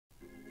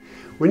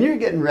When you're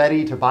getting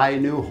ready to buy a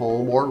new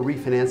home or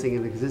refinancing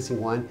an existing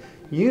one,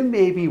 you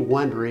may be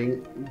wondering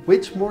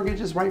which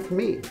mortgage is right for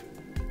me.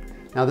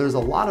 Now there's a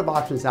lot of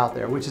options out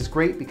there, which is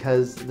great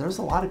because there's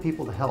a lot of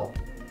people to help.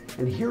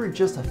 And here are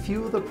just a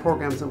few of the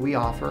programs that we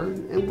offer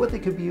and what they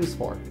could be used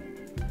for.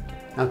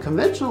 Now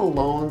conventional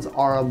loans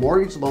are a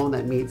mortgage loan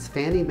that meets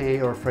Fannie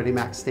Mae or Freddie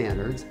Mac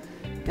standards,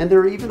 and there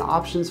are even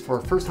options for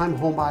first-time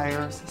home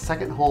buyers,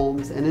 second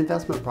homes, and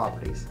investment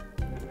properties.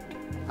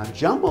 Now,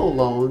 jumbo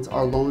loans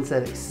are loans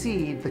that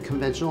exceed the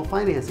conventional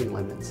financing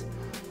limits.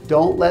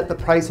 Don't let the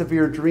price of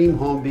your dream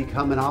home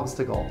become an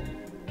obstacle.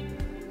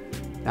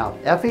 Now,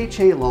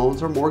 FHA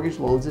loans are mortgage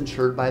loans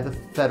insured by the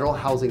Federal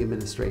Housing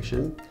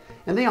Administration,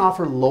 and they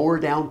offer lower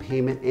down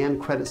payment and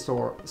credit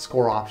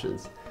score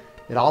options.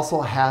 It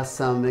also has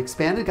some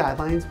expanded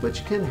guidelines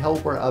which can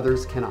help where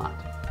others cannot.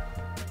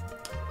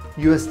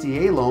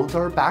 USDA loans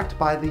are backed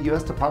by the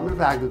U.S. Department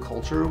of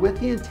Agriculture with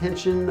the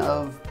intention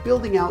of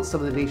building out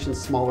some of the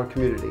nation's smaller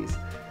communities.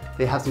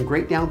 They have some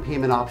great down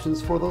payment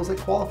options for those that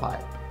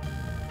qualify.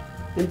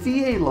 And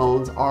VA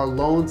loans are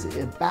loans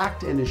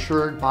backed and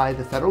insured by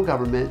the federal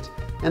government,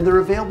 and they're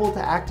available to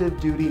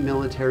active duty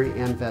military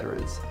and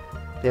veterans.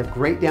 They have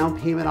great down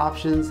payment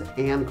options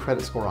and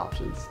credit score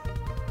options.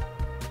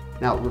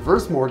 Now,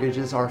 reverse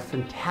mortgages are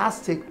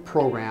fantastic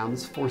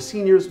programs for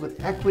seniors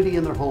with equity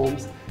in their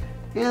homes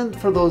and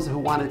for those who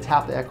want to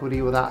tap the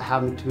equity without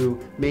having to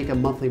make a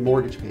monthly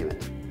mortgage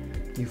payment.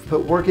 You've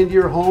put work into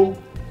your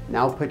home,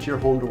 now put your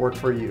home to work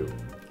for you.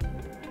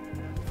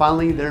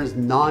 Finally, there's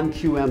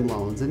non-QM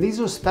loans, and these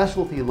are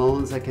specialty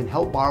loans that can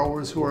help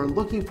borrowers who are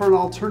looking for an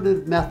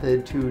alternative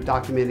method to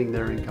documenting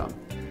their income.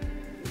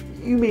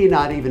 You may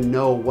not even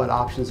know what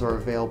options are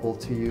available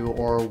to you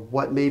or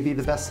what may be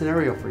the best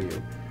scenario for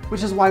you,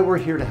 which is why we're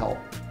here to help.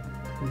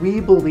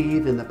 We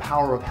believe in the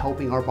power of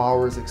helping our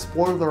borrowers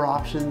explore their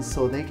options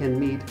so they can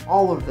meet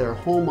all of their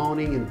home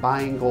owning and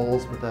buying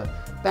goals with a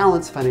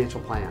balanced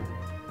financial plan.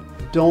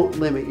 Don't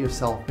limit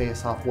yourself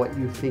based off what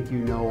you think you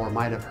know or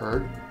might have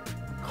heard.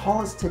 Call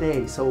us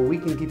today so we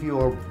can give you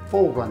a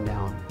full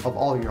rundown of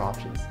all your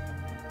options.